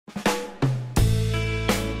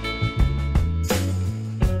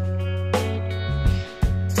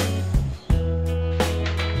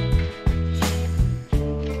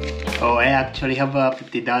Oh, I actually have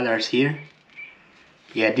 $50 here.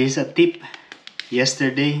 Yeah, this is a tip.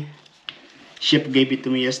 Yesterday, chef gave it to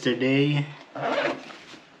me yesterday.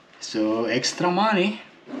 So extra money.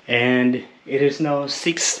 And it is now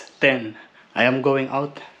 6:10. I am going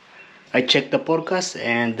out. I checked the forecast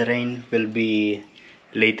and the rain will be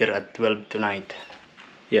later at 12 tonight.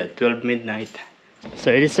 Yeah, 12 midnight. So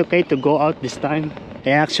it is okay to go out this time.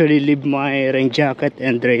 I actually leave my rain jacket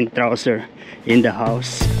and rain trouser in the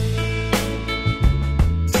house.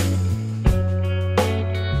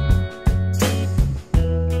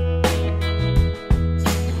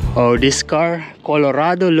 Oh, this car,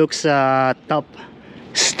 Colorado, looks top,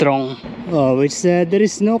 strong. Oh, which there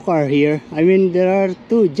is no car here. I mean, there are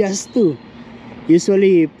just two.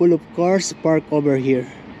 Usually full of cars park over here.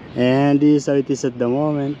 And this is how it is at the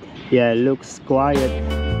moment. Yeah, it looks quiet.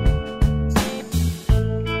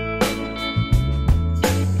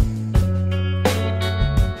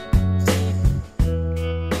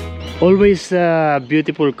 Always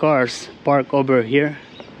beautiful cars park over here.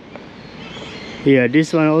 Yeah,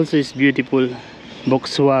 this one also is beautiful,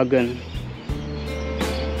 Volkswagen,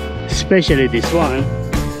 especially this one.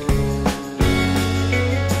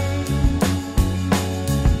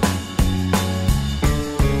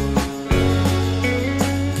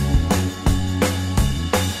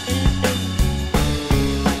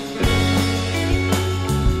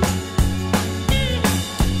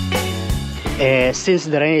 Since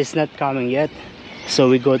the rain is not coming yet, so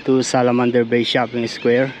we go to Salamander Bay Shopping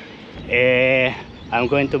Square. I'm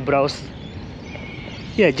going to browse.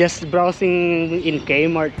 Yeah, just browsing in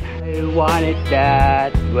Kmart. I want it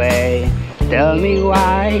that way. Tell me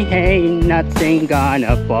why ain't nothing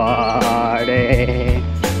gonna party.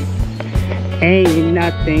 Ain't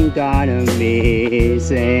nothing gonna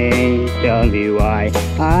missing. Tell me why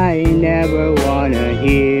I never wanna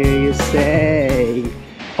hear you say.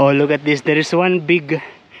 Oh, look at this. There is one big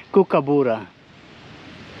kookaburra.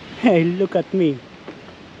 Hey, look at me.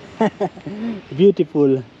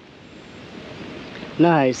 Beautiful,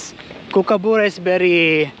 nice. Kookaburra is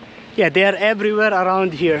very, yeah, they are everywhere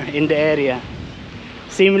around here in the area,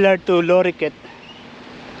 similar to lorikeet,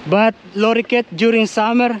 but lorikeet during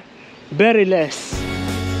summer very less.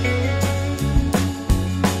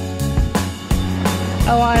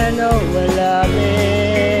 I wanna know what love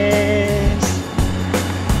is.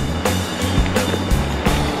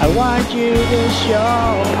 I want you to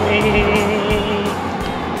show me.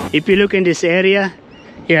 If you look in this area,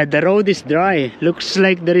 yeah, the road is dry. Looks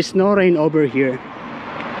like there is no rain over here.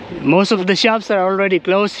 Most of the shops are already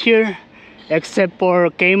closed here, except for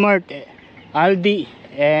Kmart, Aldi,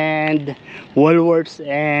 and Woolworths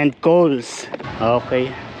and Kohl's.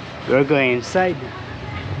 Okay, we're going inside.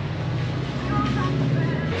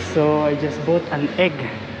 So I just bought an egg.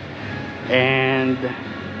 And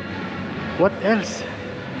what else?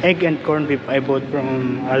 Egg and corned beef I bought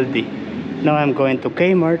from Aldi. Now I'm going to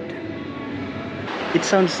Kmart. It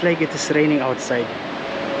sounds like it is raining outside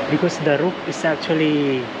because the roof is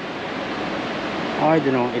actually, I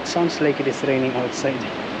don't know, it sounds like it is raining outside.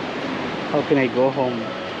 How can I go home?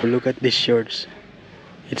 Look at these shorts.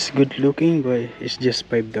 It's good looking, but it's just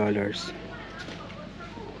 $5.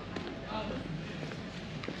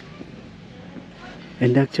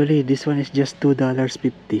 And actually this one is just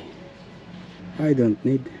 $2.50. I don't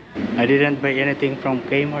need. I didn't buy anything from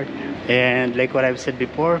Kmart. And like what I've said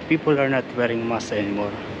before, people are not wearing masks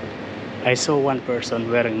anymore. I saw one person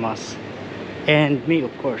wearing masks, and me,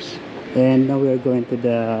 of course. And now we are going to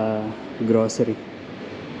the grocery.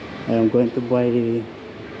 I am going to buy,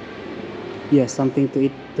 yeah, something to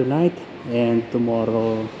eat tonight and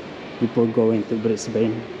tomorrow before going to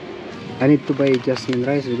Brisbane. I need to buy jasmine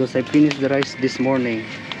rice because I finished the rice this morning.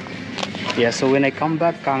 Yeah, so when I come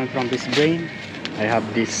back coming from Brisbane, I have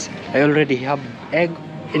this. I already have egg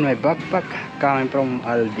in my backpack coming from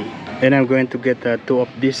Aldi, and I'm going to get two of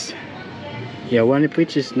this. Yeah, one of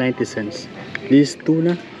which is 90 cents. This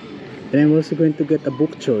tuna, and I'm also going to get a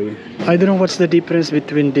bok choy. I don't know what's the difference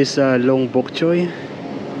between this long bok choy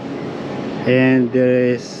and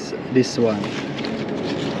there is this one.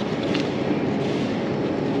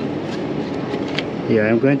 Yeah,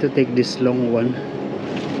 I'm going to take this long one.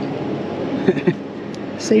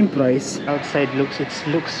 Same price. Outside it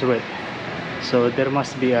looks wet, so there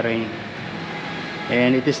must be a rain.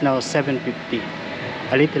 And it is now 7:50.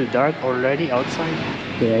 A little dark already outside.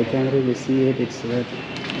 Yeah, I can't really see it. It's wet.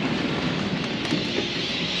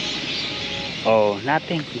 Oh,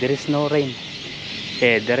 nothing. There is no rain.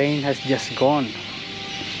 Yeah, the rain has just gone.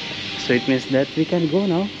 So it means that we can go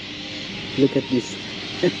now. Look at this.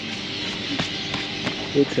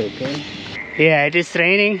 It's okay. Yeah, it is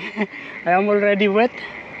raining. I am already wet.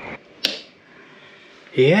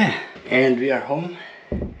 Yeah, and we are home,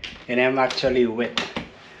 and I'm actually wet.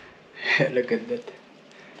 Look at that.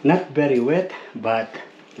 Not very wet, but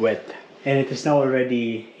wet. And it is now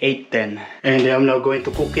already 8:10, and I'm now going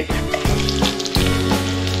to cook it.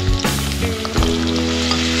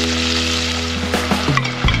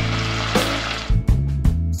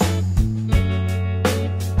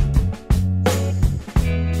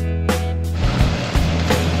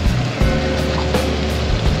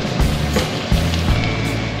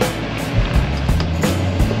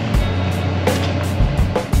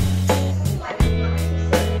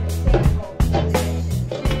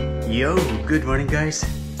 Yo, good morning guys.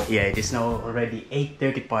 Yeah, it is now already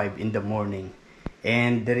 8:35 in the morning,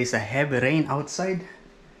 and there is a heavy rain outside.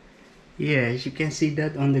 Yeah, as you can see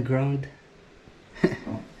that on the ground.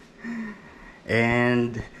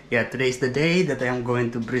 And yeah, today is the day that I am going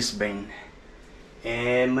to Brisbane,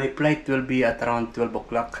 and my flight will be at around 12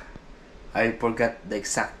 o'clock. I forgot the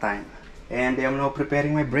exact time. And I am now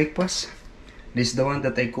preparing my breakfast. This is the one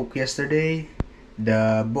that I cooked yesterday,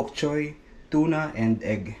 the bok choy, tuna and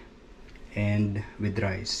egg, and with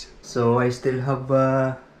rice. So I still have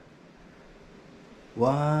 1,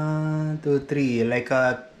 2, 3, like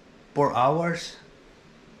 4 hours.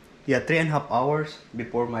 Yeah, 3.5 hours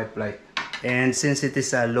before my flight. And since it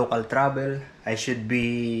is a local travel, I should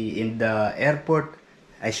be in the airport.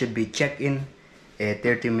 I should be checked in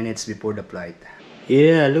 30 minutes before the flight.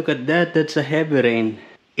 Yeah, look at that. That's a heavy rain.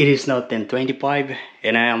 It is now 10:25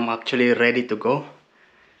 and I am actually ready to go.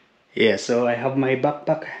 Yeah, so I have my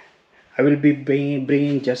backpack. I will be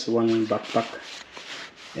bringing just one backpack,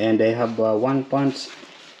 and I have 1 pants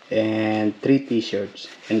and 3 t-shirts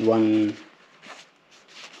and one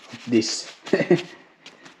of this.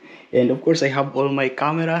 And of course I have all my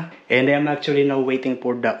camera, and I am actually now waiting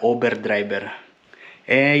for the Uber driver.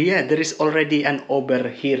 Yeah, there is already an Uber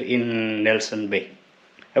here in Nelson Bay.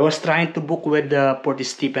 I was trying to book with the Port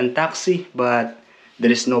Stephen taxi, but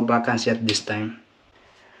there is no vacancy at this time.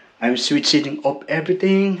 I'm switching up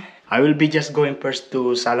everything. I will be just going first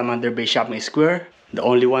to Salamander Bay Shopping Square. The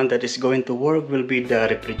only one that is going to work will be the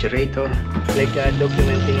refrigerator. Like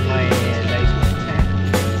documenting my life.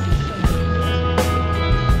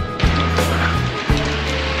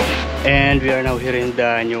 And we are now here in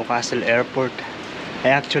the Newcastle Airport.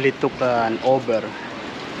 I actually took an Uber.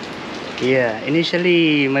 Yeah,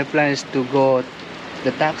 initially my plan is to go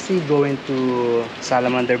the taxi going to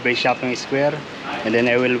Salamander Bay Shopping Square, and then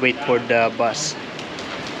I will wait for the bus.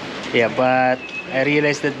 Yeah, but I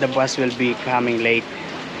realized that the bus will be coming late,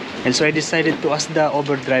 and so I decided to ask the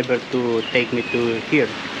Uber driver to take me to here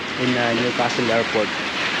in Newcastle Airport,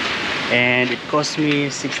 and it cost me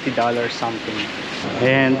 $60 something.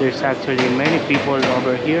 And there's actually many people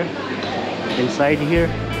over here inside here.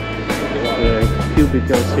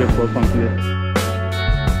 Cubicles here for computer.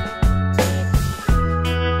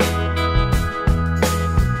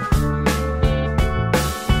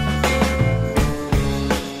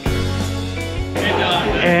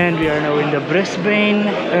 And we are now in the Brisbane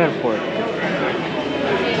Airport.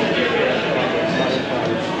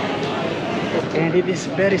 And it is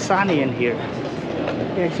very sunny in here.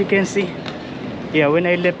 As you can see. Yeah, when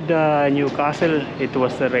I left the Newcastle, it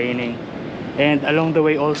was raining. And along the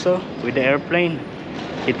way also, with the airplane,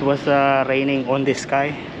 it was raining on the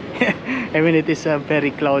sky. I mean, it is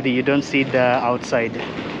very cloudy. You don't see the outside.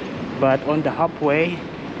 But on the halfway,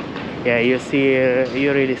 yeah, you see,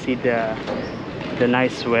 you really see the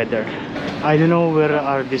nice weather. I don't know where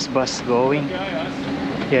are this bus going.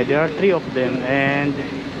 Yeah, there are 3 of them, and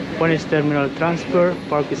one is Terminal Transfer,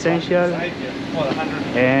 Park Essential,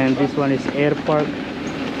 and this one is Air Park.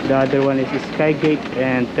 The other one is Skygate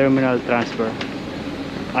and Terminal Transfer.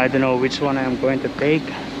 I don't know which one I am going to take.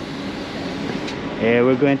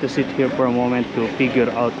 We're going to sit here for a moment to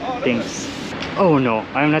figure out things. Oh no,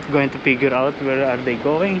 I'm not going to figure out where are they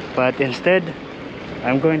going, but instead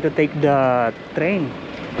I'm going to take the train.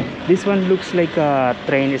 This one looks like a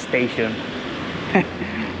train station.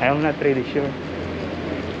 I'm not really sure.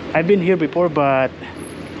 I've been here before, but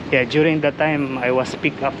yeah, during that time I was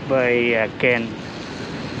picked up by Ken,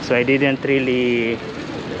 so I didn't really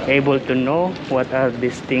able to know what are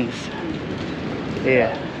these things.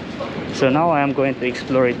 Yeah, so now I am going to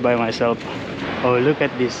explore it by myself. Oh, look at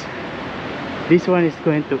this. This one is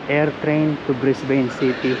going to air train to Brisbane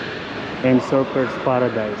City and Surfers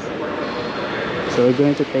Paradise. So we're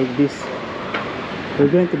going to take this.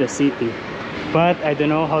 We're going to the city, but I don't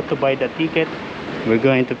know how to buy the ticket. We're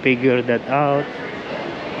going to figure that out.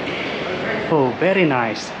 Oh, very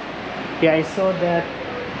nice. Yeah, I saw that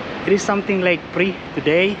it is something like free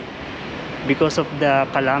today because of the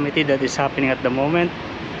calamity that is happening at the moment.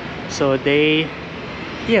 So they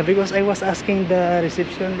Yeah, because I was asking the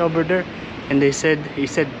reception over there, and he said,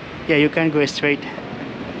 yeah, you can go straight.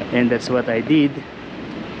 And that's what I did.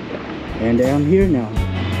 And I am here now.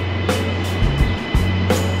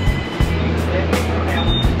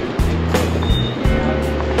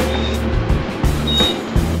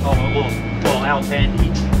 Well, out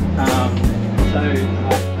handy.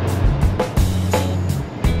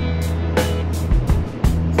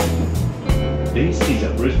 This is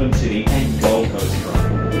a Brisbane City and Gold Coast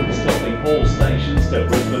train, stopping all stations to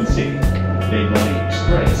Brisbane City, then running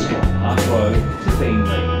express from Park Road to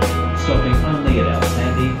Beenleigh, stopping only at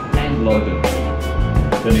Alsandi and Logan.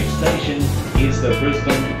 The next station is the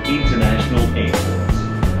Brisbane International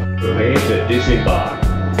Airport. Prepare to disembark.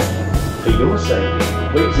 For your safety,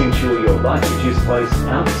 please ensure your luggage is placed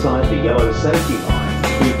outside the yellow safety line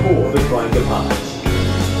before the train departs.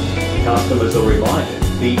 Customers are reminded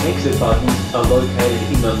the exit buttons are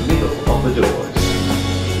located in the middle of the doors.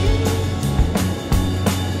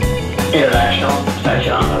 International,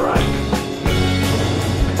 station on the right.